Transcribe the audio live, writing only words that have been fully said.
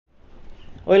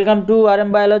Welcome to RM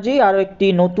biology. আরও একটি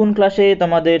নতুন ক্লাসে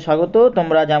তোমাদের স্বাগত।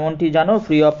 তোমরা যেমনটি জানো,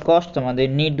 ফ্রি অফ কস্ট তোমাদের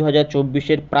NEET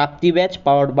 2024-এর Prapti batch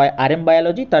powered by RM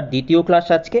biology তার দ্বিতীয় ক্লাস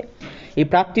আজকে। এই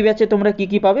প্রাপ্তি ব্যাচে তোমরা কি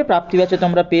কি পাবে? প্রাপ্তি ব্যাচে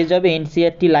তোমরা পেয়ে যাবে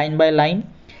NCERT line by line,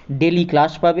 daily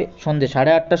class পাবে সন্ধ্যে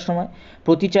 8:30টার সময়।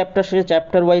 প্রতি চ্যাপ্টার শেষে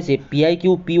চ্যাপ্টার ওয়াইজে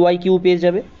পিওয়াই কিউ পেয়ে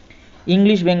যাবে।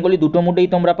 ইংলিশ বেঙ্গলি দুটো মোডেই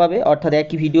তোমরা পাবে, অর্থাৎ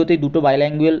একই ভিডিওতেই দুটো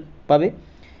বাইল্যাঙ্গুয়েল পাবে।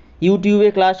 ইউটিউবে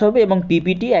ক্লাস হবে এবং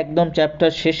পিপিটি একদম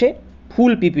চ্যাপ্টার শেষে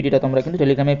ফুল পিপিটিটা তোমরা কিন্তু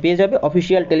টেলিগ্রামে পেয়ে যাবে।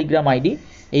 অফিসিয়াল টেলিগ্রাম আইডি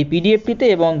এই পিডিএফটিতে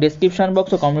এবং ডেসক্রিপশন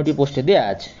বক্স ও কমিউনিটি পোস্টে দেওয়া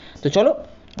আছে। তো চলো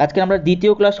আজকে আমরা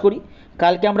দ্বিতীয় ক্লাস করি।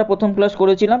 কালকে আমরা প্রথম ক্লাস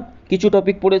করেছিলাম, কিছু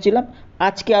টপিক পড়েছিলাম,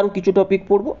 আজকে আরও কিছু টপিক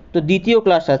পড়ব। তো দ্বিতীয়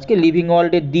ক্লাস আজকে লিভিং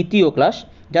ওয়ার্ল্ডের দ্বিতীয় ক্লাস।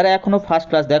 যারা এখনও ফার্স্ট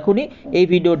ক্লাস দেখোনি, এই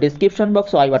video description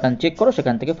box O I button check করো,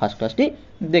 সেখান থেকে ফার্স্ট ক্লাসটি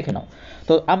দেখে নাও।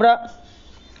 তো আমরা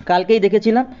কালকেই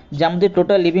দেখেছিলাম যে আমাদের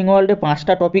টোটাল লিভিং ওয়ার্ল্ডে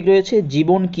 5টা টপিক রয়েছে।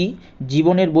 জীবন কি,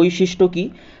 জীবনের বৈশিষ্ট্য কি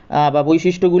বা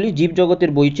বৈশিষ্ট্যগুলি,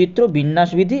 জীবজগতের বৈচিত্র্য,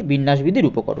 বিন্যাসবিধির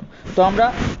উপকরণ। তো আমরা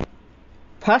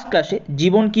ফার্স্ট ক্লাসে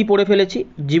জীবন কি পড়ে ফেলেছি,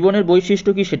 জীবনের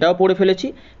বৈশিষ্ট্য কি সেটাও পড়ে ফেলেছি,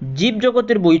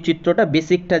 জীবজগতের বৈচিত্র্যটা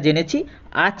বেসিকটা জেনেছি।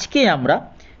 আজকে আমরা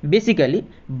বেসিক্যালি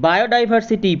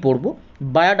বায়োডাইভার্সিটিই পড়ব।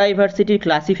 বায়োডাইভার্সিটির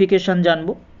ক্লাসিফিকেশান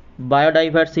জানবো,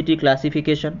 বায়োডাইভার্সিটি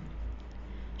ক্লাসিফিকেশান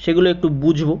সেগুলো একটু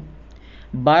বুঝবো।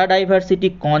 বায়োডাইভার্সিটি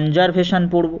কনজারভেশন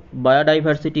পড়ব,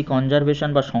 বায়োডাইভার্সিটি কনজারভেশন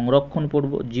বা সংরক্ষণ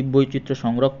পড়ব, জীববৈচিত্র্য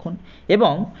সংরক্ষণ,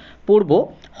 এবং পড়ব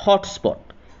হটস্পট।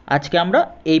 আজকে আমরা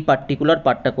এই পার্টিকুলার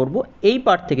পার্টটা করব। এই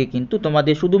পার্ট থেকে কিন্তু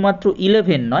তোমাদের শুধুমাত্র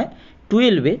 11 নয়,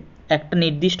 12-এ একটা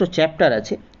নির্দিষ্ট চ্যাপ্টার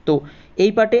আছে। তো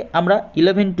এই পার্টে আমরা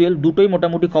 11-12 দুটোই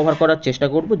মোটামুটি কভার করার চেষ্টা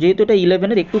করব। যেহেতু এটা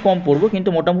 11-এর একটু কম পড়বো, কিন্তু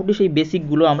মোটামুটি সেই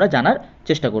বেসিকগুলো আমরা জানার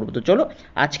চেষ্টা করব। তো চলো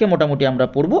আজকে মোটামুটি আমরা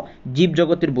পড়ব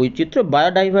জীবজগতের বৈচিত্র্য,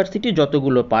 বায়োডাইভার্সিটি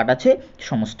যতগুলো পার্ট আছে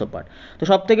সমস্ত পার্ট। তো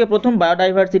সব থেকে প্রথম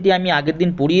বায়োডাইভার্সিটি আমি আগের দিন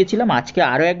পড়িয়েছিলাম, আজকে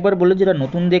আরও একবার বলে যারা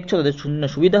নতুন দেখছো তাদের শুনতে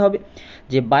সুবিধা হবে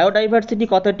যে বায়োডাইভার্সিটি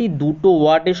কথাটি দুটো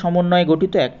ওয়ার্ডের সমন্বয়ে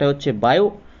গঠিত। একটা হচ্ছে বায়ো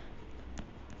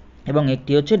এবং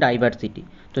একটি হচ্ছে ডাইভার্সিটি।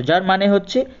 তো যার মানে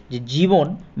হচ্ছে যে জীবন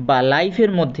বা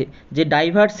লাইফের মধ্যে যে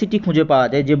ডাইভার্সিটি খুঁজে পাওয়া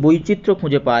যায়, যে বৈচিত্র্য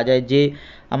খুঁজে পাওয়া যায়, যে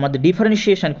আমাদের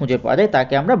ডিফারেন্সিয়েশন খুঁজে পাওয়া যায়,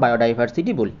 তাকে আমরা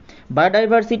বায়োডাইভার্সিটি বলি।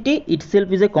 Biodiversity itself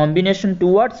is a combination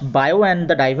towards bio and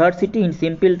the diversity. In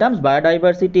simple terms,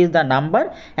 biodiversity is the number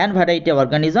and variety of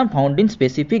organism found in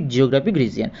specific geographic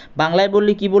region. বাংলায়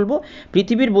বললে কি বলবো?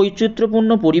 পৃথিবীর বৈচিত্র্যপূর্ণ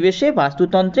পরিবেশে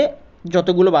বাস্তুতন্ত্রে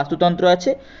যতগুলো বাস্তুতন্ত্র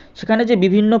আছে সেখানে যে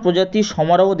বিভিন্ন প্রজাতির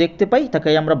সমারোহ দেখতে পাই তাকে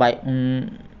আমরা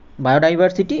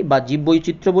বায়োডাইভার্সিটি বা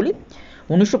জীববৈচিত্র্য বলি।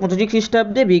 1925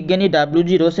 খ্রিস্টাব্দে বিজ্ঞানী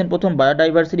ডব্লিউ.জি. রোসেন প্রথম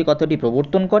বায়োডাইভার্সিটি কথাটি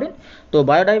প্রবর্তন করেন। তো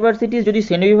বায়োডাইভার্সিটির যদি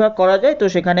শ্রেণীবিভাগ করা যায় তো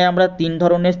সেখানে আমরা 3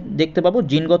 ধরনের দেখতে পাবো: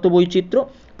 জিনগত বৈচিত্র্য,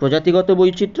 প্রজাতিগত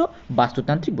বৈচিত্র্য,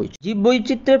 বাস্তুতান্ত্রিক বৈচিত্র্য।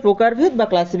 জীববৈচিত্র্যের প্রকারভেদ বা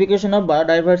ক্লাসিফিকেশন অফ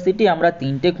বায়োডাইভার্সিটি আমরা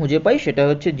 3টে খুঁজে পাই, সেটা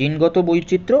হচ্ছে জিনগত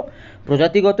বৈচিত্র্য,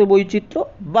 প্রজাতিগত বৈচিত্র্য,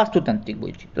 বাস্তুতান্ত্রিক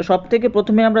বৈচিত্র্য। সব থেকে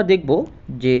প্রথমে আমরা দেখব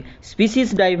যে স্পিসিস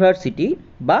ডাইভার্সিটি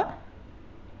বা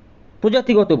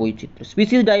প্রজাতিগত বৈচিত্র্য।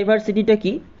 স্পিসিস ডাইভার্সিটিটা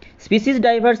কি? Species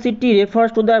diversity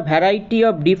refers to the variety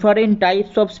of different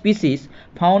types of species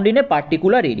found in a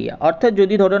particular area. অর্থাৎ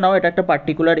যদি ধরো নাও এটা একটা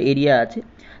পার্টিকুলার এরিয়া আছে,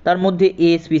 তার মধ্যে এ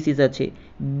স্পিসিস আছে,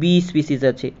 বি স্পিসিস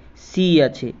আছে, সি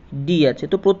আছে, ডি আছে।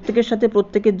 তো প্রত্যেকের সাথে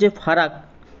প্রত্যেকের যে ফারাক,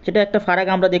 সেটা একটা ফারাক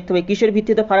আমরা দেখতে পাই। কিসের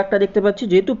ভিত্তিতে ফারাকটা দেখতে পাচ্ছি?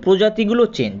 যেহেতু প্রজাতিগুলো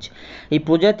চেঞ্জ, এই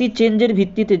প্রজাতি চেঞ্জের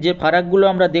ভিত্তিতে যে ফারাকগুলো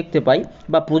আমরা দেখতে পাই,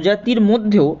 বা প্রজাতির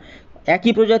মধ্যেও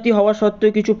একই প্রজাতি হওয়া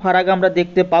সত্ত্বেও কিছু ফারাক আমরা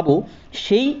দেখতে পাবো,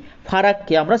 সেই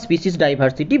ফারাককে আমরা স্পিসিস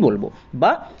ডাইভার্সিটি বলবো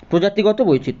বা প্রজাতিগত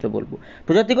বৈচিত্র্য বলবো।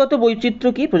 প্রজাতিগত বৈচিত্র্য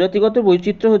কি? প্রজাতিগত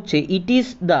বৈচিত্র্য হচ্ছে it is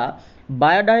the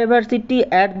biodiversity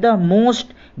at the most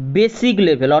basic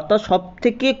level, অর্থাৎ সব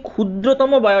থেকে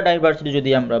ক্ষুদ্রতম বায়োডাইভার্সিটি যদি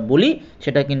আমরা বলি,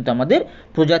 সেটা কিন্তু আমাদের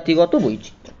প্রজাতিগত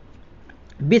বৈচিত্র্য,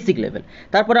 বেসিক লেভেল।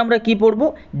 তারপর আমরা কি পড়ব?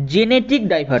 Genetic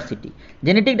diversity.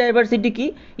 জেনেটিক ডাইভার্সিটি কি?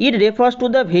 It refers to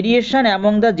the variation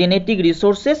among the genetic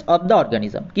resources of the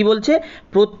organism. কি বলছে?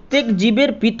 প্রত্যেক জীবের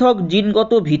পৃথক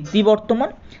জিনগত ভিত্তি বর্তমান,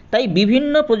 তাই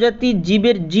বিভিন্ন প্রজাতির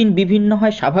জীবের জিন বিভিন্ন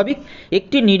হয় স্বাভাবিক।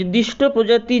 একটি নির্দিষ্ট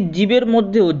প্রজাতির জীবের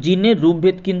মধ্যেও জিনের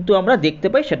রূপভেদ কিন্তু আমরা দেখতে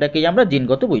পাই, সেটাকেই আমরা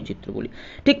জিনগত বৈচিত্র্য বলি।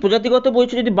 ঠিক প্রজাতিগত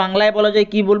বৈচিত্র্য যদি বাংলায় বলা যায়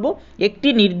কি বলবো? একটি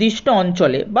নির্দিষ্ট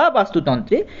অঞ্চলে বা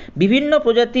বাস্তুতন্ত্রে বিভিন্ন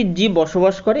প্রজাতির জীব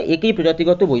বসবাস করে, একেই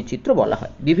প্রজাতিগত বৈচিত্র্য বলা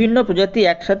হয়। বিভিন্ন প্রজাতি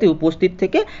একসাথে উপস্থিত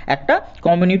থেকে একটা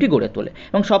কমিউনিটি গড়ে তোলে।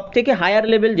 এবং সব থেকে হায়ার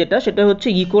লেভেল যেটা, সেটা হচ্ছে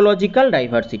ecological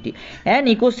diversity. An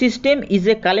ecosystem is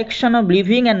a collection of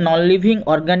living and non living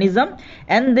organism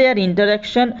and their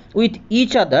interaction with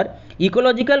each other.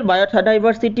 Ecological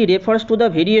biodiversity refers to the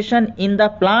variation in the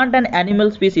plant and animal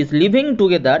species living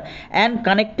together and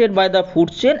connected by the food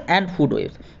chain and food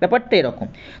webs. ব্যাপারটা এরকম,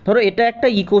 ধরো এটা একটা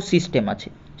ecosystem আছে,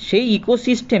 সেই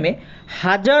ইকোসিস্টেমে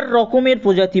হাজার রকমের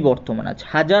প্রজাতি বর্তমান আছে,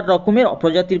 হাজার রকমের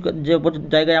প্রজাতির যে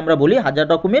জায়গায় আমরা বলি হাজার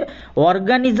রকমের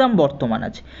অর্গানিজম বর্তমান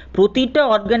আছে। প্রতিটা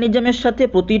অর্গানিজমের সাথে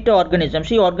প্রতিটা অর্গানিজম,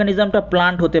 সেই অর্গানিজমটা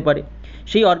প্লান্ট হতে পারে,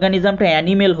 সেই অর্গানিজমটা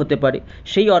অ্যানিমেল হতে পারে,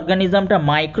 সেই অর্গানিজমটা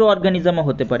মাইক্রো অর্গানিজমও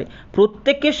হতে পারে।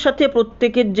 প্রত্যেকের সাথে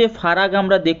প্রত্যেকের যে ফারাক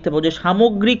আমরা দেখতে পাবো, যে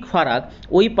সামগ্রিক ফারাক,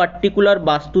 ওই পার্টিকুলার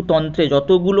বাস্তুতন্ত্রে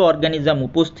যতগুলো অর্গানিজম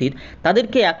উপস্থিত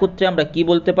তাদেরকে একত্রে আমরা কি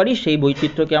বলতে পারি, সেই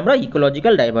বৈচিত্র্যকে আমরা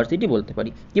ইকোলজিক্যাল ডাইভার্সিটি বলতে পারি।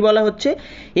 কি বলা হচ্ছে,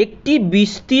 একটি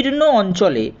বিস্তীর্ণ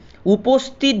অঞ্চলে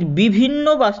উপস্থিত বিভিন্ন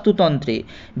বাস্তুতন্ত্রে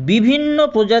বিভিন্ন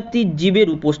প্রজাতির জীবের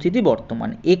উপস্থিতি বর্তমান,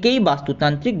 একেই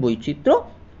বাস্তুতান্ত্রিক বৈচিত্র্য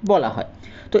বলা হয়।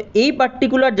 তো এই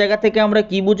পার্টিকুলার জায়গা থেকে আমরা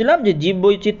কি বুঝলাম, যে জীব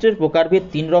বৈচিত্র্যের প্রকারভেদ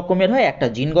তিন রকমের হয়, একটা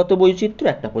জিনগত বৈচিত্র্য,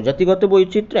 একটা প্রজাতিগত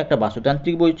বৈচিত্র্য, একটা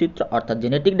বাস্তুতান্ত্রিক বৈচিত্র্য অর্থাৎ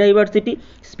genetic diversity,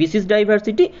 species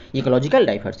diversity, ecological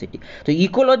diversity. তো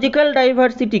ইকোলজিক্যাল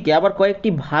ডাইভার্সিটিকে আবার কয়েকটি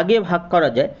ভাগে ভাগ করা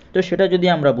যায়, তো সেটা যদি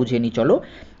আমরা বুঝে নিই চলো।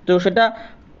 তো সেটা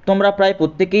তোমরা প্রায়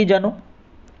প্রত্যেকেই জানো।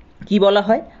 কি বলা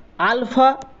হয়, আলফা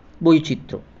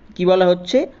বৈচিত্র্য। কি বলা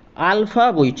হচ্ছে, আলফা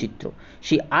বৈচিত্র্য।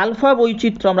 সেই আলফা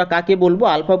বৈচিত্র্য আমরা কাকে বলবো,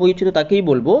 আলফা বৈচিত্র্য তাকেই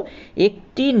বলবো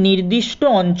একটি নির্দিষ্ট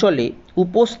অঞ্চলে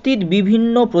উপস্থিত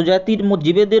বিভিন্ন প্রজাতির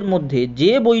জীবেদের মধ্যে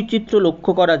যে বৈচিত্র্য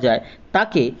লক্ষ্য করা যায়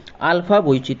তাকে আলফা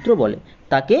বৈচিত্র্য বলে,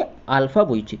 তাকে আলফা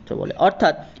বৈচিত্র্য বলে।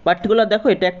 অর্থাৎ পার্টিকুলার দেখো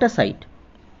এটা একটা সাইট,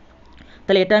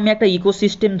 তাহলে এটা আমি একটা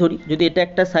ইকোসিস্টেম ধরি, যদি এটা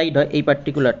একটা সাইড হয় এই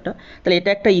পার্টিকুলারটা, তাহলে এটা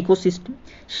একটা ইকোসিস্টেম।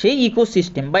 সেই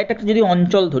ইকোসিস্টেম বা এটা একটা যদি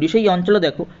অঞ্চল ধরি, সেই অঞ্চলে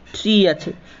দেখো ট্রি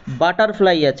আছে,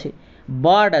 বাটারফ্লাই আছে,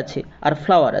 বার্ড আছে আর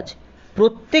ফ্লাওয়ার আছে,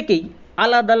 প্রত্যেকেই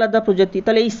আলাদা আলাদা প্রজাতি।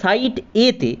 তাহলে এই সাইট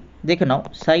এতে দেখে নাও,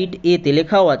 সাইট এতে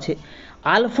লেখাও আছে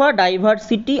আলফা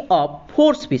ডাইভার্সিটি অফ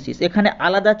 4 স্পিসিস, এখানে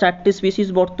আলাদা 4টে স্পিসিস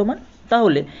বর্তমান।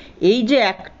 তাহলে এই যে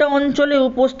একটা অঞ্চলে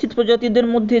উপস্থিত প্রজাতিদের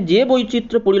মধ্যে যে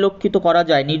বৈচিত্র্য পরিলক্ষিত করা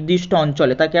যায় নির্দিষ্ট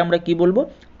অঞ্চলে, তাকে আমরা কি বলবো,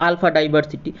 আলফা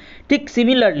ডাইভার্সিটি। ঠিক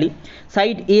সিমিলারলি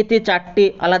সাইড এতে 4টে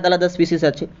আলাদা আলাদা স্পিসিস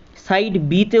আছে, সাইড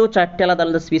বিতেও 4টে আলাদা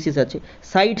আলাদা স্পিসিস আছে,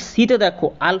 সাইড সিতে দেখো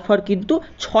আলফার কিন্তু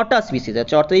 6টা স্পিসিস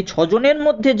আছে। অর্থাৎ এই 6 জনের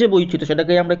মধ্যে যে বৈচিত্র্য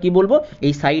সেটাকে আমরা কি বলবো,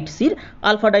 এই সাইড সির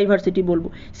আলফা ডাইভার্সিটি বলবো।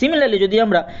 সিমিলারলি যদি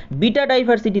আমরা বিটা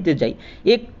ডাইভার্সিটিতে যাই,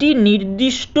 একটি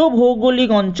নির্দিষ্ট ভৌগোলিক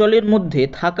অঞ্চলের মধ্যে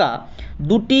থাকা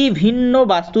দুটি ভিন্ন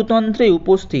বাস্তুতন্ত্রে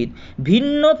উপস্থিত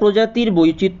ভিন্ন প্রজাতির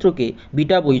বৈচিত্র্যকে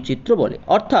বিটা বৈচিত্র্য বলে।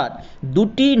 অর্থাৎ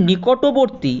দুটি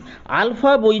নিকটবর্তী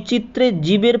আলফা বৈচিত্র্যের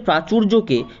জীবের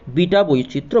প্রাচুর্যকে বিটা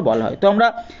বৈচিত্র্য বলা হয়। তো আমরা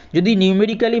যদি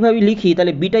নিউমেরিক্যালিভাবে লিখি,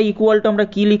 তাহলে বিটা ইকুয়ালটা আমরা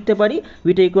কি লিখতে পারি,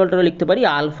 বিটা ইকুয়ালটা লিখতে পারি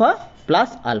আলফা প্লাস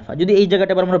আলফা। যদি এই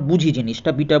জায়গাটা আবার আমরা বুঝি জিনিসটা,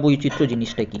 বিটা বৈচিত্র্য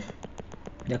জিনিসটা কি,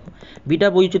 দেখো বিটা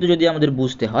বৈচিত্র্য যদি আমাদের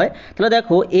বুঝতে হয়, তাহলে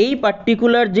দেখো এই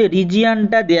পার্টিকুলার যে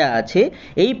রিজিয়ানটা দেয়া আছে,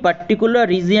 এই পার্টিকুলার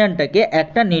রিজিয়ানটাকে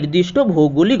একটা নির্দিষ্ট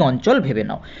ভৌগোলিক অঞ্চল ভেবে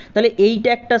নাও। তাহলে এইটা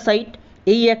একটা সাইট,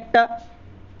 এই একটা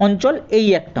অঞ্চল, এই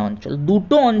একটা অঞ্চল,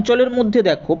 দুটো অঞ্চলের মধ্যে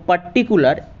দেখো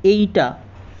পার্টিকুলার এইটা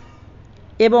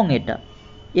এবং এটা,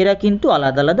 এরা কিন্তু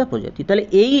আলাদা আলাদা প্রজাতি। তাহলে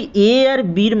এই এ আর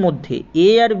বির মধ্যে, এ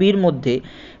আর বির মধ্যে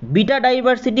বিটা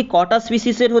ডাইভার্সিটি কটা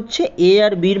স্পিসিসের হচ্ছে, এ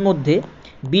আর বির মধ্যে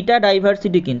বিটা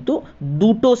ডাইভার্সিটি কিন্তু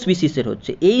দুটো স্পিসিসের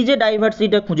হচ্ছে। এই যে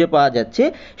ডাইভার্সিটিটা খুঁজে পাওয়া যাচ্ছে,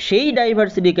 সেই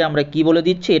ডাইভার্সিটিকে আমরা কি বলে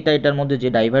দিচ্ছি, এটার মধ্যে যে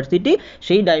ডাইভার্সিটি,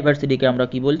 সেই ডাইভার্সিটিকে আমরা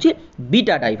কি বলছি,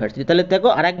 বিটা ডাইভার্সিটি। তাহলে দেখো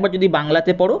আরেকবার যদি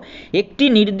বাংলাতে পড়ো, একটি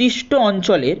নির্দিষ্ট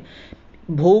অঞ্চলের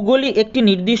একটি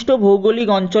নির্দিষ্ট ভৌগোলিক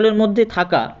অঞ্চলের মধ্যে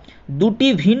থাকা দুটি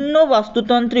ভিন্ন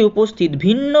বাস্তুতন্ত্রে উপস্থিত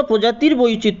ভিন্ন প্রজাতির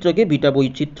বৈচিত্র্যকে বিটা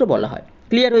বৈচিত্র্য বলা হয়।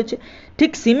 ক্লিয়ার হয়েছে?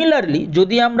 ঠিক সিমিলারলি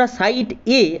যদি আমরা সাইট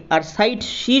এ আর সাইট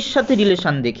সির সাথে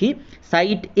রিলেশন দেখি,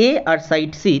 সাইট এ আর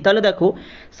সাইট সি, তাহলে দেখো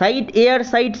সাইট এ আর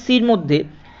সাইট সির মধ্যে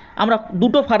আমরা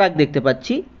দুটো ফারাক দেখতে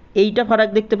পাচ্ছি, এইটা ফারাক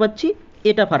দেখতে পাচ্ছি,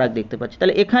 এটা ফারাক দেখতে পাচ্ছি।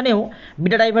 তাহলে এখানেও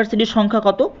বিটা ডাইভার্সিটির সংখ্যা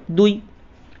কত, 2।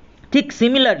 ঠিক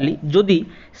সিমিলারলি যদি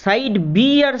সাইড বি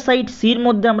আর সাইড সির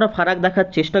মধ্যে আমরা ফারাক দেখার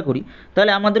চেষ্টা করি,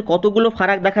 তাহলে আমাদের কতগুলো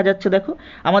ফারাক দেখা যাচ্ছে, দেখো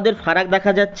আমাদের ফারাক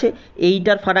দেখা যাচ্ছে,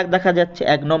 এইটার ফারাক দেখা যাচ্ছে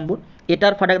 1 নম্বর,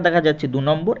 এটার ফারাক দেখা যাচ্ছে 2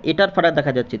 নম্বর, এটার ফারাক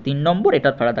দেখা যাচ্ছে 3 নম্বর,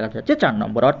 এটার ফারাক দেখা যাচ্ছে 4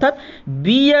 নম্বর। অর্থাৎ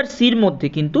বি আর সির মধ্যে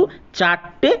কিন্তু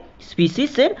 4টে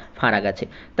স্পিসিসের ফারাক আছে।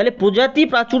 তাহলে প্রজাতি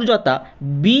প্রাচুর্যতা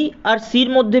বি আর সির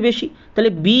মধ্যে বেশি,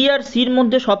 তাহলে বি আর সির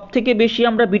মধ্যে সব থেকে বেশি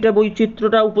আমরা বিটা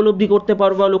বৈচিত্র্যটা উপলব্ধি করতে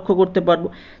পারবো বা লক্ষ্য করতে পারবো।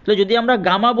 তাহলে যদি আমরা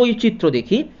গামা বৈচিত্র্য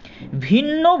দেখি,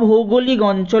 ভিন্ন ভৌগোলিক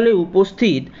অঞ্চলে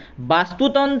উপস্থিত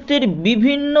বাস্তুতন্ত্রের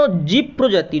বিভিন্ন জীব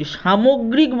প্রজাতির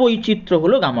সামগ্রিক বৈচিত্র্য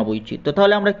হলো গামা বৈচিত্র্য।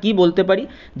 তাহলে আমরা কি বলতে পারি,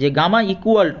 যে গামা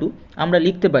ইকুয়াল টু আমরা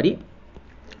লিখতে পারি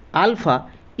আলফা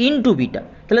ইন্টু বিটা।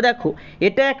 তাহলে দেখো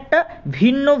এটা একটা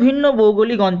ভিন্ন ভিন্ন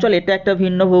ভৌগোলিক অঞ্চল, এটা একটা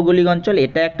ভিন্ন ভৌগোলিক অঞ্চল,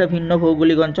 এটা একটা ভিন্ন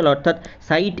ভৌগোলিক অঞ্চল, অর্থাৎ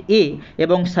সাইড এ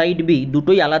এবং সাইড বি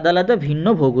দুটোই আলাদা আলাদা ভিন্ন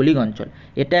ভৌগোলিক অঞ্চল।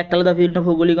 এটা একটা আলাদা ভিন্ন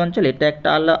ভৌগোলিক অঞ্চল, এটা একটা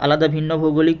আলাদা ভিন্ন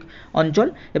ভৌগোলিক অঞ্চল,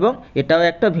 এবং এটাও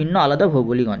একটা ভিন্ন আলাদা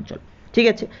ভৌগোলিক অঞ্চল। ঠিক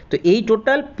আছে, তো এই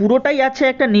টোটাল পুরোটাই আছে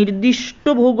একটা নির্দিষ্ট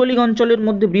ভৌগোলিক অঞ্চলের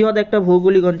মধ্যে, বৃহৎ একটা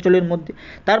ভৌগোলিক অঞ্চলের মধ্যে।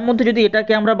 তার মধ্যে যদি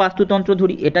এটাকে আমরা বাস্তুতন্ত্র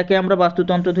ধরি, এটাকে আমরা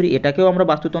বাস্তুতন্ত্র ধরি, এটাকেও আমরা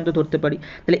বাস্তুতন্ত্র ধরতে পারি,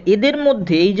 তাহলে এদের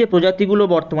মধ্যে এই যে প্রজাতিগুলো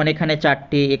বর্তমানে এখানে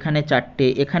 4টে, এখানে 4টে,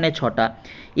 এখানে 6টা,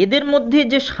 এদের মধ্যে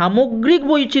যে সামগ্রিক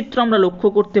বৈচিত্র্য আমরা লক্ষ্য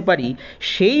করতে পারি,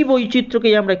 সেই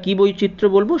বৈচিত্র্যকেই আমরা কি বৈচিত্র্য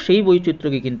বলবো? সেই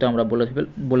বৈচিত্র্যকে কিন্তু আমরা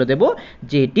বলে দেব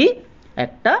যে এটি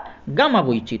একটা গামা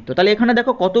বৈচিত্র্য। তাহলে এখানে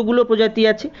দেখো কতগুলো প্রজাতি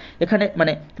আছে, এখানে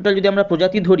মানে টোটাল যদি আমরা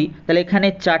প্রজাতি ধরি তাহলে এখানে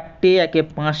 4টে, একে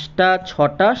 5টা,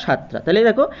 6টা, 7টা, তাহলে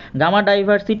দেখো গামা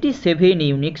ডাইভার্সিটি 7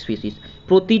 ইউনিক স্পিসিস।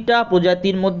 প্রতিটা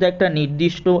প্রজাতির মধ্যে একটা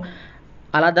নির্দিষ্ট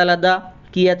আলাদা আলাদা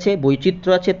কি আছে?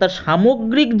 বৈচিত্র্য আছে। তার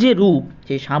সামগ্রিক যে রূপ,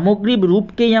 সেই সামগ্রিক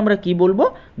রূপকেই আমরা কি বলবো?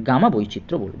 গামা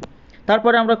বৈচিত্র্য বলবো।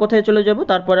 তারপরে আমরা কোথায় চলে যাব?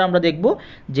 তারপরে আমরা দেখব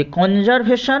যে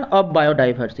কনজারভেশন অফ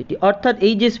বায়োডাইভার্সিটি, অর্থাৎ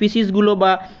এই যে স্পিসিসগুলো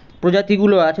বা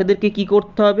প্রজাতিগুলো আছে এদেরকে কি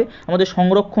করতে হবে? আমাদের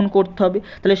সংরক্ষণ করতে হবে।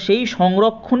 তাহলে সেই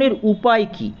সংরক্ষণের উপায়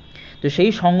কি? তো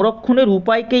সেই সংরক্ষণের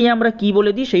উপায়কেই আমরা কি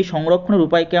বলে দিই? সেই সংরক্ষণের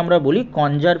উপায়কে আমরা বলি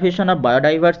কনজারভেশন অফ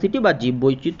বায়োডাইভার্সিটি বা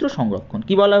জীববৈচিত্র্য সংরক্ষণ।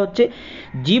 কি বলা হচ্ছে?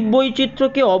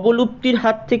 জীববৈচিত্র্যকে অবলুপ্তির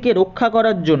হাত থেকে রক্ষা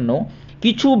করার জন্য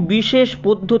কিছু বিশেষ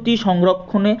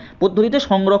পদ্ধতিতে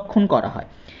সংরক্ষণ করা হয়।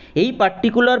 এই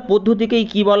পার্টিকুলার পদ্ধতিকেই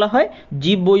কি বলা হয়?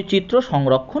 জীববৈচিত্র্য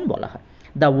সংরক্ষণ বলা হয়।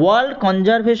 দ্য ওয়ার্ল্ড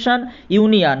কনজারভেশন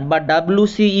ইউনিয়ন বা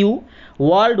WCU,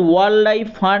 world wild life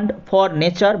fund for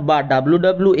nature বা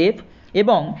WWF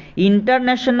এবং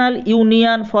international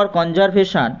union for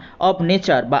conservation of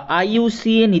nature বা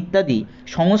IUCN ইত্যাদি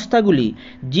সংস্থাগুলি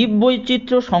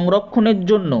জীববৈচিত্র্য সংরক্ষণের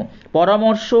জন্য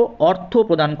পরামর্শ, অর্থ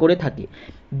প্রদান করে থাকে।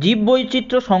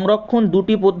 জীববৈচিত্র্য সংরক্ষণ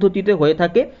দুটি পদ্ধতিতে হয়ে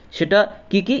থাকে, সেটা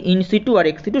কি কি? ইনসিটু আর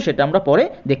এক্সিটু, সেটা আমরা পরে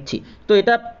দেখছি। তো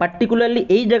এটা পার্টিকুলারলি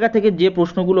এই জায়গা থেকে যে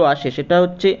প্রশ্নগুলো আসে সেটা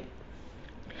হচ্ছে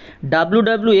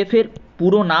WWF এর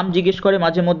পুরো নাম জিজ্ঞেস করে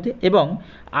মাঝে মধ্যে, এবং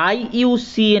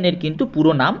IUCN এর কিন্তু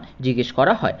পুরো নাম জিজ্ঞেস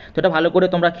করা হয়। তো এটা ভালো করে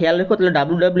তোমরা খেয়াল রেখো। তাহলে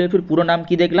WWF এর পুরো নাম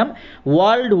কি দেখলাম?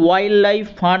 World wild life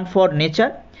fund for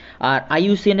nature. R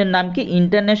IUCN এর নাম কি?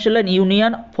 International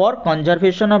union for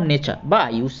conservation of nature বা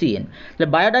IUCN। তাহলে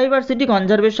biodiversity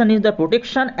conservation is the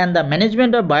protection and the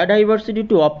management of biodiversity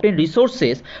to obtain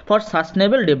resources for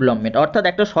sustainable development, অর্থাৎ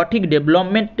একটা সঠিক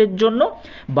ডেভেলপমেন্টের জন্য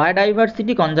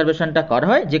বায়োডাইভার্সিটি কনজারভেশনটা করা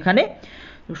হয়, যেখানে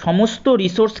সমস্ত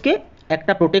রিসোর্সকে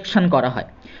একটা প্রোটেকশন করা হয়।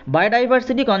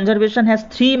 Biodiversity conservation has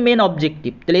 3 main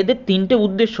objective. তাহলে এদের 3টে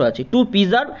উদ্দেশ্য আছে। Two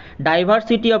preserve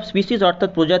diversity of species, অর্থাৎ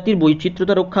প্রজাতির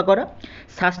বৈচিত্র্যতা রক্ষা করা।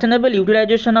 Sustainable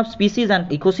utilisation of species and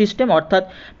ecosystem, অর্থাৎ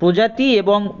প্রজাতি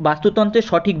এবং বাস্তুতন্ত্রের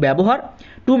সঠিক ব্যবহার।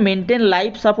 To maintain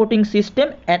life supporting system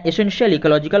and essential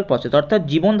ecological process, অর্থাৎ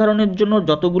জীবন ধারণের জন্য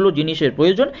যতগুলো জিনিসের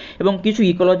প্রয়োজন এবং কিছু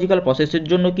ইকোলজিক্যাল প্রসেসের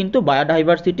জন্য কিন্তু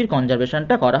বায়োডাইভার্সিটির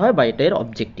কনজারভেশনটা করা হয় বা এটা এর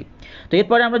অবজেক্টিভ। তো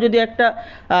এরপরে আমরা যদি একটা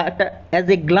অ্যাজ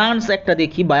এ গ্লান্স একটা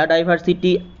দেখি,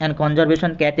 biodiversity and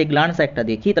conservation cat A glance একটা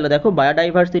দেখি, তাহলে দেখো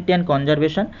বায়োডাইভার্সিটি অ্যান্ড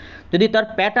কনজারভেশন যদি তার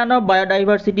প্যাটার্ন অফ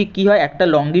বায়োডাইভার্সিটি কী হয়? একটা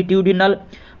লংগিটিউডিনাল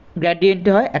গ্র্যাডিয়েন্টে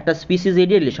হয়, একটা স্পিসিস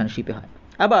এরিয়া রিলেশনশিপে হয়।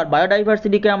 আবার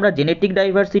বায়োডাইভার্সিটিকে আমরা জেনেটিক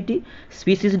ডাইভার্সিটি,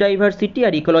 স্পিসিস ডাইভার্সিটি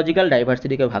আর ইকোলজিক্যাল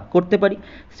ডাইভার্সিটিকে ভাগ করতে পারি।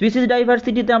 স্পিসিস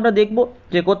ডাইভার্সিটিতে আমরা দেখব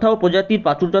যে কোথাও প্রজাতির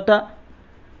প্রাচুর্যতা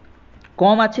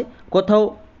কম আছে, কোথাও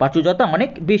প্রাচুর্যতা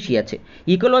অনেক বেশি আছে।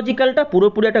 ইকোলজিক্যালটা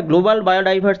পুরোপুরি একটা গ্লোবাল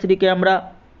বায়োডাইভার্সিটিকে আমরা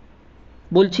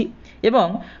বলছি, এবং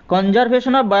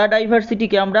কনজারভেশন অফ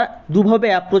বায়োডাইভার্সিটিকে আমরা দুভাবে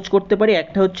অ্যাপ্রোচ করতে পারি।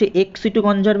 একটা হচ্ছে এক্সিটু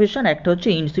কনজারভেশন, একটা হচ্ছে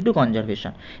ইনসিটু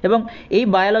কনজারভেশন। এবং এই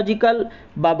বায়োলজিক্যাল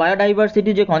বা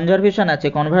বায়োডাইভার্সিটি যে কনজারভেশন আছে,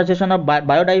 কনজারভেশন অফ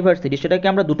বায়োডাইভার্সিটি, সেটাকে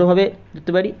আমরা দুটোভাবে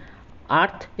দেখতে পারি।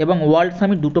 আর্থ এবং ওয়ার্ল্ড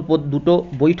সামিট দুটো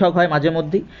বৈঠক হয় মাঝে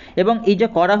মধ্যেই, এবং এই যে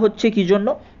করা হচ্ছে কী জন্য,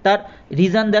 তার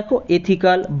রিজন দেখো,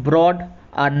 এথিক্যাল, ব্রড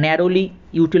আর ন্যারোলি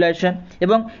ইউটিলাইজেশন।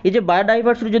 এবং এই যে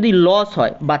বায়োডাইভার্সিটি যদি লস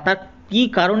হয় বা তার কী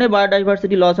কারণে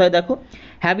বায়োডাইভার্সিটি লস হয়, দেখো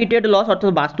হ্যাবিটেট লস,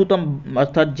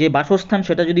 অর্থাৎ যে বাসস্থান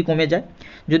সেটা যদি কমে যায়,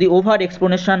 যদি ওভার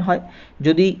এক্সপ্লোনেশন হয়,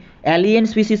 যদি অ্যালিয়েন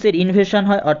স্পিসিসের ইনভেশন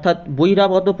হয়, অর্থাৎ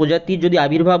বহিরাগত প্রজাতির যদি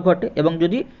আবির্ভাব ঘটে, এবং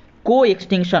যদি কো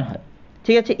এক্সটিংশন হয়।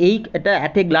 ঠিক আছে, এটা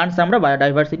অ্যাট এ গ্লান্স আমরা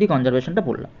বায়োডাইভার্সিটি কনজারভেশনটা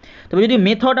পড়লাম। তবে যদি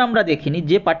মেথড আমরা দেখিনি,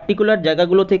 যে পার্টিকুলার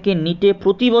জায়গাগুলো থেকে নিটে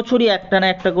প্রতি বছরই একটা না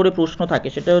একটা করে প্রশ্ন থাকে,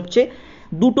 সেটা হচ্ছে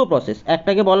দুটো প্রসেস।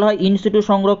 একটাকে বলা হয় ইনসিটু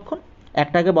সংরক্ষণ,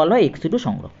 একটাকে বলা হয় এক্সিটু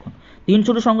সংরক্ষণ।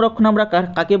 ইনসিটু সংরক্ষণ আমরা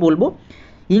কাকে বলবো?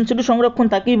 ইনসিটু সংরক্ষণ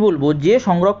তাকেই বলবো যে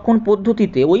সংরক্ষণ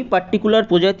পদ্ধতিতে ওই পার্টিকুলার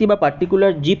প্রজাতি বা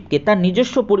পার্টিকুলার জীবকে তার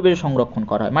নিজস্ব পরিবেশে সংরক্ষণ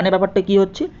করা হয়। মানে ব্যাপারটা কি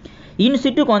হচ্ছে?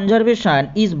 In situ conservation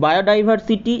is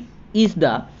biodiversity is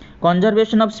the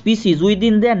conservation of species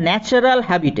within their natural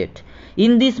habitat.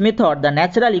 In this method the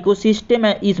natural ecosystem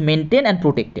is maintained and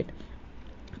protected.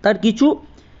 তার কিছু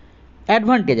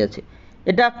অ্যাডভান্টেজ আছে,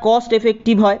 এটা কস্ট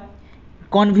এফেক্টিভ হয়,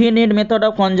 convenient method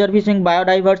of conserving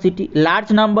biodiversity,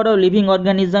 large number of living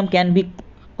organism can be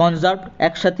conserved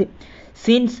একসাথে,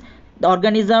 since the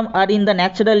organism are in the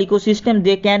natural ecosystem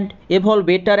they can evolve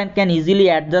better and can easily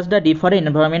adjust the different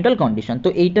environmental condition. তো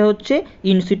এইটা হচ্ছে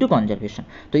in situ conservation.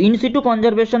 তো in situ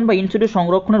conservation বা in situ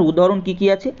সংরক্ষণের উদাহরণ কী কী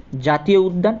আছে? জাতীয়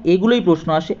উদ্যান, এগুলোই প্রশ্ন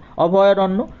আসে,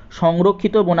 অভয়ারণ্য,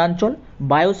 সংরক্ষিত বনাঞ্চল,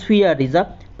 বায়োস্ফিয়ার রিজার্ভ,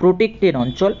 প্রোটেক্টেড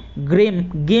অঞ্চল,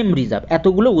 গেম রিজার্ভ,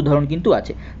 এতগুলো উদাহরণ কিন্তু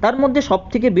আছে। তার মধ্যে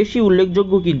সবথেকে বেশি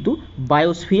উল্লেখযোগ্য কিন্তু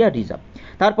বায়োস্ফিয়ার রিজার্ভ।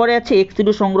 তারপরে আছে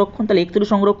এক্সিডু সংরক্ষণ। তাহলে এক্সিডু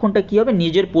সংরক্ষণটা কী হবে?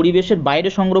 নিজের পরিবেশের বাইরে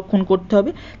সংরক্ষণ করতে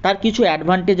হবে, তার কিছু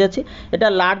অ্যাডভান্টেজ আছে। এটা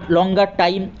লঙ্গার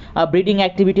টাইম ব্রিডিং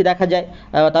অ্যাক্টিভিটি দেখা যায়।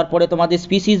 তারপরে তোমাদের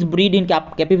species breed in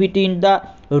capability in the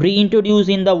রিইন্ট্রোডিউস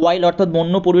in the wild, অর্থাৎ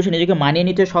বন্য পরিবেশে নিজেকে মানিয়ে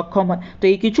নিতে সক্ষম হয়। তো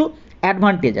এই কিছু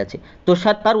অ্যাডভান্টেজ আছে। তো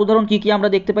তার উদাহরণ কী কী আমরা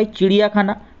দেখতে পাই?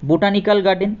 চিড়িয়াখানা, বোটানিক্যাল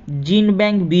গার্ডেন, জিন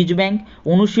ব্যাংক, বীজ ব্যাংক,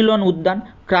 অনুশীলন উদ্যান,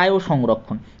 ক্রায়ো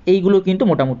সংরক্ষণ, এইগুলো কিন্তু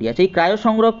মোটামুটি আছে। এই ক্রায়ো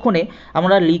সংরক্ষণে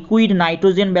আমরা লিকুইড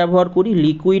নাইট্রোজেন ব্যবহার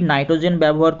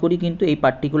করি, কিন্তু এই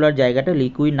পার্টিকুলার জায়গাটা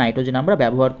লিকুইড নাইট্রোজেন আমরা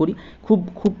ব্যবহার করি।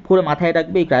 খুব করে মাথায়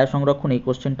রাখবে এই ক্রায়ো সংরক্ষণ, এই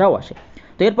কোশ্চেনটাও আসে।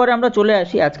 তো এরপরে আমরা চলে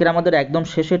আসি আজকের আমাদের একদম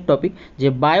শেষের টপিক, যে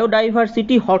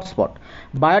বায়োডাইভার্সিটি হটস্পট।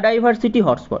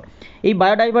 এই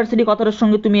বায়োডাইভার্সিটি কথাটার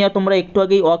সঙ্গে তোমরা একটু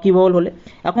আগেই ওয়াকিবহল হলে,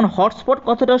 এখন হটস্পট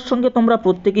কথাটার সঙ্গে তোমরা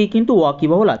প্রত্যেকেই কিন্তু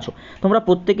ওয়াকিবহল আছো। তোমরা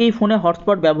প্রত্যেকেই ফোনে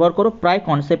হটস্পট ব্যবহার করো,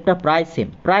 কনসেপ্টটা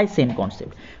প্রায় সেম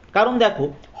কনসেপ্ট। কারণ দেখো,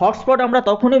 হটস্পট আমরা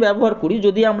তখনই ব্যবহার করি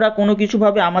যদি আমরা কোনো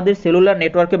কিছুভাবে আমাদের সেলুলার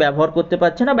নেটওয়ার্কে ব্যবহার করতে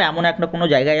পারছি না, বা এমন একটা কোনো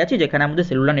জায়গায় আছি যেখানে আমাদের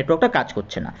সেলুলার নেটওয়ার্কটা কাজ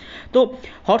করছে না। তো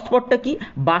হটস্পটটা কি?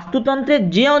 বাস্তুতন্ত্রের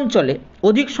যে অঞ্চলে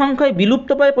অধিক সংখ্যায়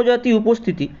বিলুপ্তপ্রায় প্রজাতি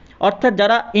উপস্থিতি, অর্থাৎ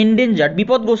যারা এন্ডেঞ্জার্ড,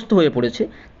 বিপদগ্রস্ত হয়ে পড়েছে,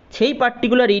 সেই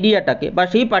পার্টিকুলার এরিয়াটাকে বা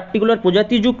সেই পার্টিকুলার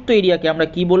প্রজাতিযুক্ত এরিয়াকে আমরা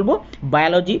কি বলবো?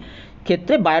 বায়োলজি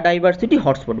ক্ষেত্রে বায়োডাইভার্সিটি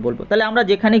হটস্পট বলবো। তাহলে আমরা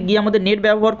যেখানে গিয়ে আমাদের নেট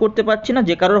ব্যবহার করতে পারছি না,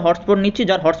 যে কারোর হটস্পট নিচ্ছি,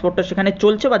 যার হটস্পটটা সেখানে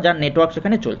চলছে বা যার নেটওয়ার্ক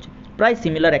সেখানে চলছে, প্রায়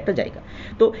সিমিলার একটা জায়গা।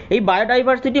 তো এই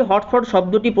বায়োডাইভার্সিটি হটস্পট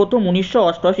শব্দটি প্রথম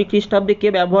 1988 খ্রিস্টাব্দে কে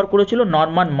ব্যবহার করেছিল?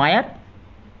 নরমান মায়ার।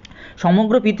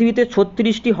 সমগ্র পৃথিবীতে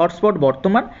 36টি হটস্পট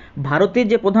বর্তমান। ভারতের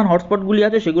যে প্রধান হটস্পটগুলি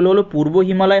আছে সেগুলো হলো পূর্ব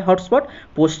হিমালয় হটস্পট,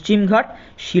 পশ্চিমঘাট,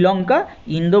 শ্রীলঙ্কা,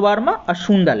 ইন্দো বার্মা আর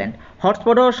সুন্দাল্যান্ড।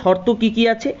 হটস্পট হওয়ার শর্ত কী কী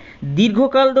আছে?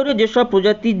 দীর্ঘকাল ধরে যেসব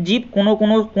প্রজাতির জীব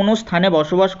কোনো স্থানে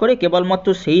বসবাস করে কেবলমাত্র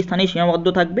সেই স্থানেই সীমাবদ্ধ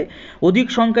থাকবে। অধিক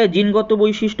সংখ্যায় জিনগত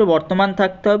বৈশিষ্ট্য বর্তমান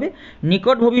থাকতে হবে।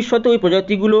 নিকট ভবিষ্যতে ওই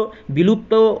প্রজাতিগুলো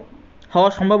বিলুপ্ত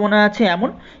হওয়ার সম্ভাবনা আছে এমন,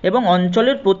 এবং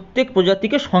অঞ্চলের প্রত্যেক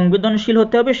প্রজাতিকে সংবেদনশীল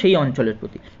হতে হবে সেই অঞ্চলের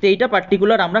প্রতি। তো এইটা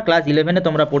পার্টিকুলার আমরা ক্লাস 11-এ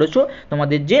তোমরা পড়েছো,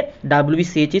 তোমাদের যে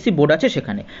WBCHEC বোর্ড আছে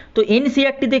সেখানে। তো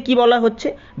NCERT-তে কী বলা হচ্ছে?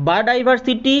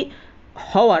 বায়োডাইভার্সিটি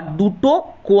হওয়ার দুটো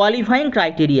কোয়ালিফাইং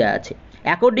ক্রাইটেরিয়া আছে।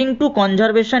 অ্যাকর্ডিং টু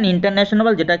কনজারভেশন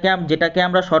ইন্টারন্যাশনাল, যেটাকে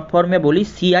আমরা শর্ট ফর্মে বলি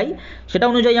CI, সেটা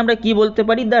অনুযায়ী আমরা কি বলতে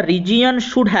পারি? The region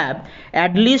should have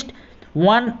at least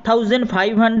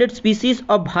 1500 species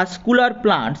of vascular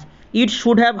plants. It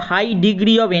should have high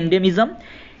degree of endemism.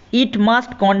 It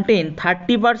must contain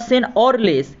 30% or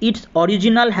less its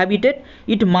original habitat.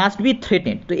 It must be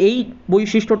threatened. তো এই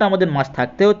বৈশিষ্ট্যটা আমাদের মাস্ট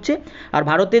থাকতে হচ্ছে। আর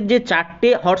ভারতের যে 4টে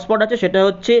হটস্পট আছে সেটা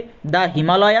হচ্ছে the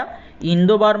Himalaya,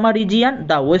 Indo Burma region,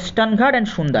 the western ঘাট অ্যান্ড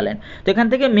সুন্দাল্যান্ড। তো এখান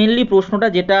থেকে মেনলি প্রশ্নটা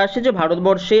যেটা আসে যে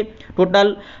ভারতবর্ষে টোটাল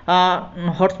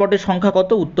হটস্পটের সংখ্যা কত?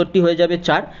 উত্তরটি হয়ে যাবে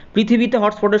 4। পৃথিবীতে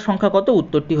হটস্পটের সংখ্যা কত?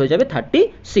 উত্তরটি হয়ে যাবে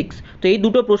 36। তো এই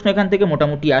দুটো প্রশ্ন এখান থেকে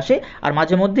মোটামুটি আসে। আর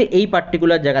মাঝে মধ্যে এই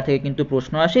পার্টিকুলার জায়গা থেকে কিন্তু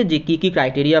প্রশ্ন আসে যে কী কী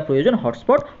ক্রাইটেরিয়া প্রয়োজন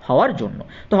হটস্পট হওয়ার জন্য।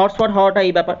 তো হটস্পট হওয়াটা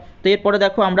এই ব্যাপার। তো এরপরে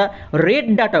দেখো আমরা রেড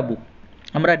ডাটা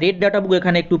বুক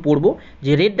এখানে একটু পড়বো,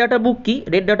 যে রেড ডাটা বুক কি?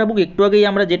 রেড ডাটা বুক একটু আগেই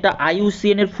আমরা যেটা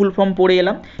IUCN এর ফুল ফর্ম পড়ে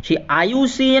এলাম, সেই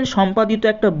IUCN সম্পাদিত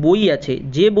একটা বই আছে,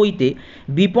 যে বইতে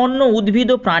বিপন্ন উদ্ভিদ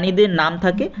ও প্রাণীদের নাম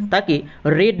থাকে, তাকে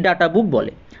রেড ডাটা বুক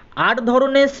বলে। 8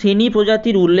 ধরনের শ্রেণী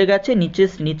প্রজাতির উল্লেখ আছে,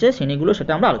 নিচে শ্রেণীগুলো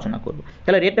সেটা আমরা আলোচনা করব।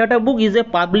 তাহলে red data book is a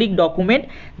public document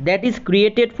that is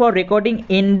created for recording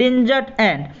endangered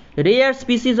and rare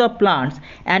species of plants,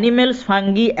 animals,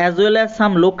 fungi as well as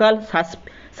some local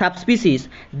সাবস্পিসিস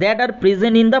that R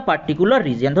present in the particular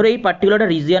region. ধরো এই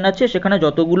particular region আছে, সেখানে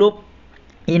যতগুলো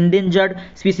endangered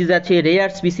species আছে,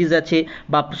 rare species আছে,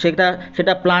 বা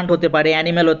সেটা plant হতে পারে,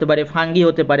 অ্যানিম্যাল হতে পারে, ফাঙ্গি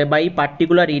হতে পারে, বা এই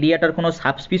পার্টিকুলার এরিয়াটার কোনো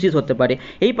সাবস্পিসিস হতে পারে।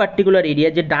 এই পার্টিকুলার এরিয়া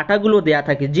যে ডাটাগুলো দেয়া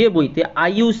থাকে যে বইতে,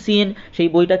 IUCN সেই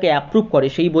বইটাকে অ্যাপ্রুভ করে,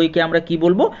 সেই বইকে আমরা কি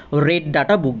বলবো? রেড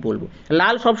ডাটা বুক বলবো।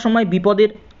 লাল সবসময় বিপদের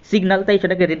সিগন্যাল, তাই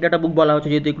সেটাকে রেড ডাটা বুক বলা হচ্ছে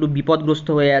যেহেতু একটু বিপদগ্রস্ত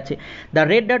হয়ে আছে। The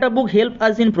red data book help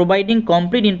us in providing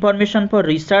complete information for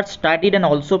research studied and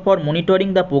also for monitoring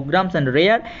the programs and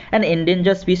rare and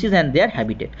endanger species and there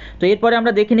habitat. তো এরপরে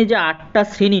আমরা দেখে নিই যে 8টা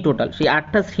শ্রেণী টোটাল, সেই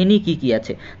 8টা শ্রেণী কী কী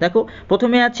আছে। দেখো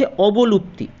প্রথমে আছে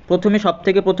অবলুপ্তি,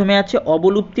 প্রথমে আছে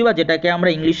অবলুপ্তি বা যেটাকে আমরা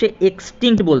ইংলিশে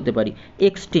এক্সটিংক্ট বলতে পারি,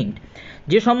 এক্সটিংক্ট।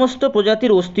 যে সমস্ত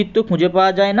প্রজাতির অস্তিত্ব খুঁজে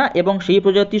পাওয়া যায় না এবং সেই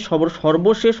প্রজাতির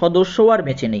সর্বশেষ সদস্যও আর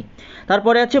বেঁচে নেই।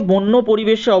 তারপরে আছে বন্য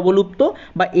পরিবেশে অবলুপ্ত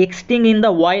বা extinguisher in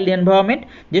the wild environment,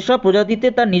 যেসব প্রজাতিতে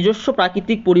তার নিজস্ব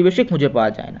প্রাকৃতিক পরিবেশে খুঁজে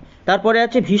পাওয়া যায় না। তারপরে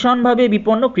আছে ভীষণভাবে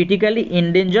বিপন্ন ক্রিটিক্যালি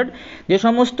এন্ডেঞ্জার্ড, যে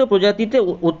সমস্ত প্রজাতিতে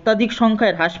অত্যাধিক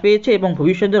সংখ্যায় হ্রাস পেয়েছে এবং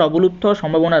ভবিষ্যতের অবলুপ্ত হওয়ার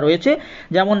সম্ভাবনা রয়েছে।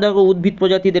 যেমন দেখো উদ্ভিদ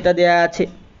প্রজাতি যেটা দেওয়া আছে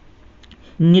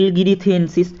নীলগিরি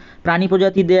থেনসিস, প্রাণী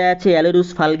প্রজাতি দেওয়া আছে অ্যালেরুস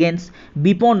ফালগেন্স।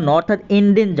 বিপন্ন অর্থাৎ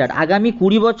এন্ডেঞ্জার্ড, আগামী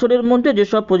 20 বছরের মধ্যে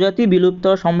যেসব প্রজাতি বিলুপ্ত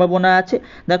হওয়ার সম্ভাবনা আছে।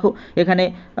 দেখো এখানে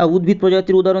উদ্ভিদ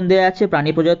প্রজাতির উদাহরণ দেওয়া আছে,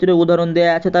 প্রাণী প্রজাতিরও উদাহরণ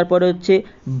দেওয়া আছে। তারপরে হচ্ছে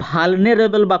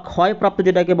ভালনেরেবল বা ক্ষয়প্রাপ্ত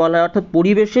যেটাকে বলা হয়, অর্থাৎ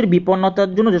পরিবেশের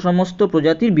বিপন্নতার জন্য যে সমস্ত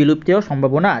প্রজাতির বিলুপ্তি হওয়ার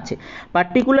সম্ভাবনা আছে।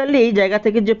 পার্টিকুলারলি এই জায়গা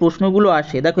থেকে যে প্রশ্নগুলো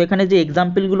আসে, দেখো এখানে যে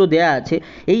এক্সাম্পলগুলো দেওয়া আছে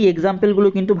এই এক্সাম্পলগুলো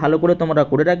কিন্তু ভালো করে তোমরা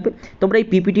করে রাখবে। তোমরা এই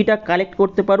পিপিটিটা কালেক্ট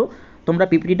করতে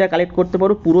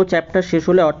পারো, পুরো চ্যাপ্টার শেষ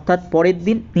হলে, অর্থাৎ পরের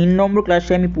দিন 3 নম্বর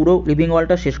ক্লাসে আমি পুরো লিভিং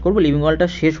ওয়ালটা শেষ করব। লিভিং ওয়ালটা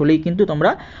শেষ হলেই কিন্তু তোমরা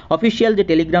অফিসিয়াল যে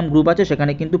টেলিগ্রাম গ্রুপ আছে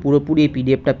সেখানে কিন্তু পুরোপুরি এই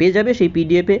পিডিএফটা পেয়ে যাবে। সেই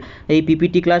পিডিএফে এই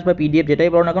পিপিটি ক্লাস বা পিডিএফ যেটাই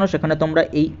বলো না কেন সেখানে তোমরা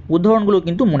এই উদাহরণগুলো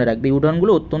কিন্তু মনে রাখবে। এই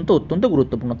উদাহরণগুলো অত্যন্ত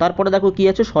গুরুত্বপূর্ণ। তারপরে দেখো কি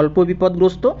আছে, স্বল্প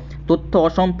বিপদগ্রস্ত, তথ্য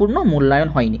অসম্পূর্ণ, মূল্যায়ন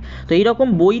হয়নি। তো এইরকম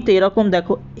বইতে এরকম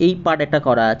দেখো এই পার্ট একটা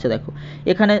করা আছে। দেখো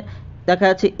এখানে দেখা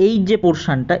যাচ্ছে এই যে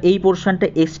পোর্শনটা, এই পোর্শনটা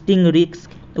এক্সটিং রিস্ক,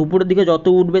 উপরের দিকে যত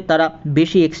উঠবে তারা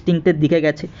বেশি এক্সটিংক্টের দিকে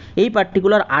গেছে। এই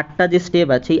পার্টিকুলার 8টা যে স্টেপ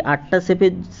আছে, এই 8টা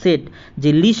স্টেপের সেট যে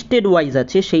লিস্টেড ওয়াইজ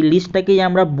আছে, সেই লিস্টটাকেই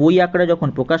আমরা বই আকারে যখন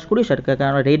প্রকাশ করি সেটাকে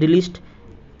আমরা রেড লিস্ট,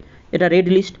 এটা রেড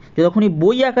লিস্ট। যখনই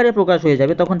বই আকারে প্রকাশ হয়ে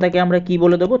যাবে তখন তাকে আমরা কি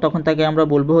বলে দেবো, তখন তাকে আমরা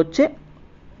বলবো হচ্ছে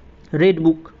রেড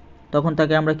বুক,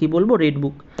 রেড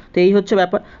বুক। তো এই হচ্ছে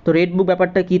ব্যাপার। তো রেড বুক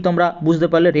ব্যাপারটা কি তোমরা বুঝতে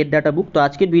পারলে, রেড ডাটা বুক। তো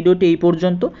আজকের ভিডিওটি এই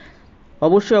পর্যন্ত।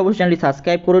 অবশ্যই চ্যানেলটি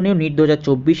সাবস্ক্রাইব করে নিও। নিট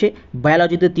 2024-এ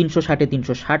বায়োলজিতে 360-এ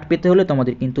 360 পেতে হলে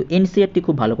তোমাদের কিন্তু এনসিআরটি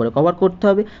খুব ভালো করে কভার করতে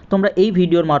হবে। তোমরা এই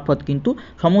ভিডিওর মারফত কিন্তু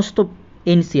সমস্ত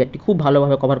এনসিআরটি খুব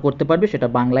ভালোভাবে কভার করতে পারবে, সেটা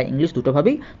বাংলা ইংলিশ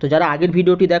দুটোভাবেই। তো যারা আগের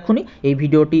ভিডিওটি দেখোনি, এই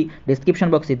ভিডিওটি ডেসক্রিপশন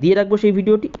বক্সে দিয়ে রাখবো, সেই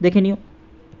ভিডিওটি দেখে নিও।